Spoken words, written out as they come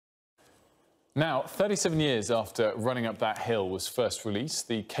Now, 37 years after Running Up That Hill was first released,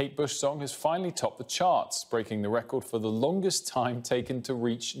 the Kate Bush song has finally topped the charts, breaking the record for the longest time taken to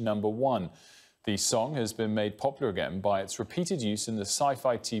reach #1. The song has been made popular again by its repeated use in the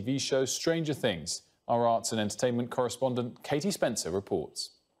sci-fi TV show Stranger Things. Our arts and entertainment correspondent Katie Spencer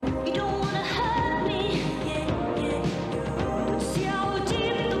reports. You don't wanna hurt me. See how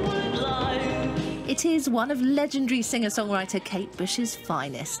deep the wood lies. It is one of legendary singer-songwriter Kate Bush's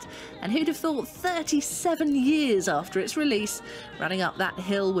finest. And who'd have thought 37 years after its release, Running Up That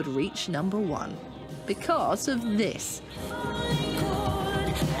Hill would reach #1? Because of this.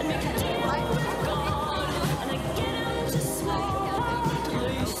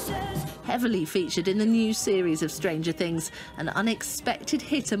 Heavily featured in the new series of Stranger Things, an unexpected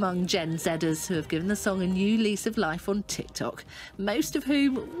hit among Gen Zers who have given the song a new lease of life on TikTok, most of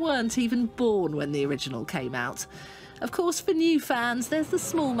whom weren't even born when the original came out. Of course, for new fans, there's the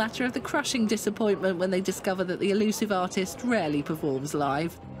small matter of the crushing disappointment when they discover that the elusive artist rarely performs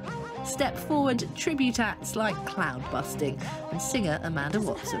live. Step forward tribute acts like Cloudbusting and singer Amanda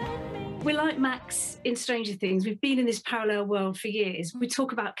Watson. We're like Max in Stranger Things. We've been in this parallel world for years. We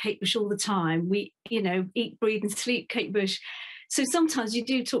talk about Kate Bush all the time. We, eat, breathe and sleep Kate Bush. So sometimes you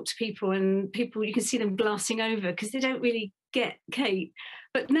do talk to people and you can see them glassing over because they don't really get Kate.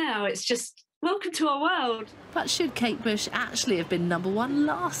 But now it's just, welcome to our world. But should Kate Bush actually have been #1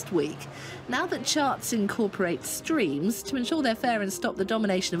 last week? Now that charts incorporate streams to ensure they're fair and stop the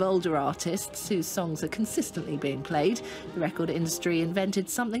domination of older artists whose songs are consistently being played, the record industry invented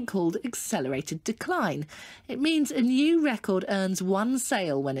something called accelerated decline. It means a new record earns one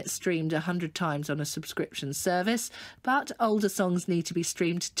sale when it's streamed 100 times on a subscription service, but older songs need to be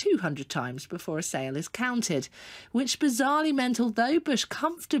streamed 200 times before a sale is counted, which bizarrely meant although Bush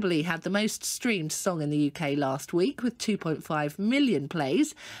comfortably had the most streamed song in the UK last week with 2.5 million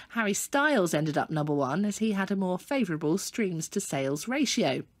plays, Harry Styles ended up #1 as he had a more favourable streams to sales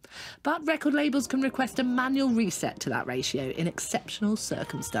ratio. But record labels can request a manual reset to that ratio in exceptional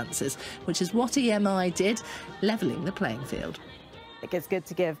circumstances, which is what EMI did, levelling the playing field. It's good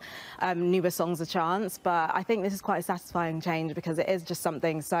to give newer songs a chance, but I think this is quite a satisfying change because it is just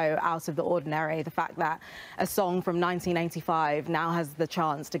something so out of the ordinary. The fact that a song from 1985 now has the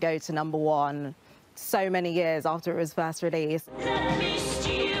chance to go to #1 so many years after it was first released. Let me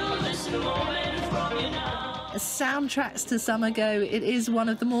steal this moment from you now. As soundtracks to summer go, it is one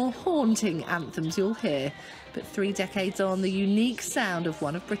of the more haunting anthems you'll hear. But 3 decades on, the unique sound of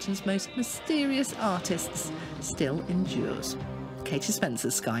one of Britain's most mysterious artists still endures. Katie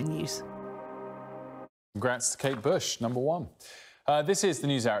Spencer, Sky News. Congrats to Kate Bush, #1. This is the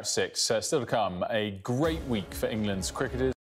News Hour at 6. Still to come, a great week for England's cricketers.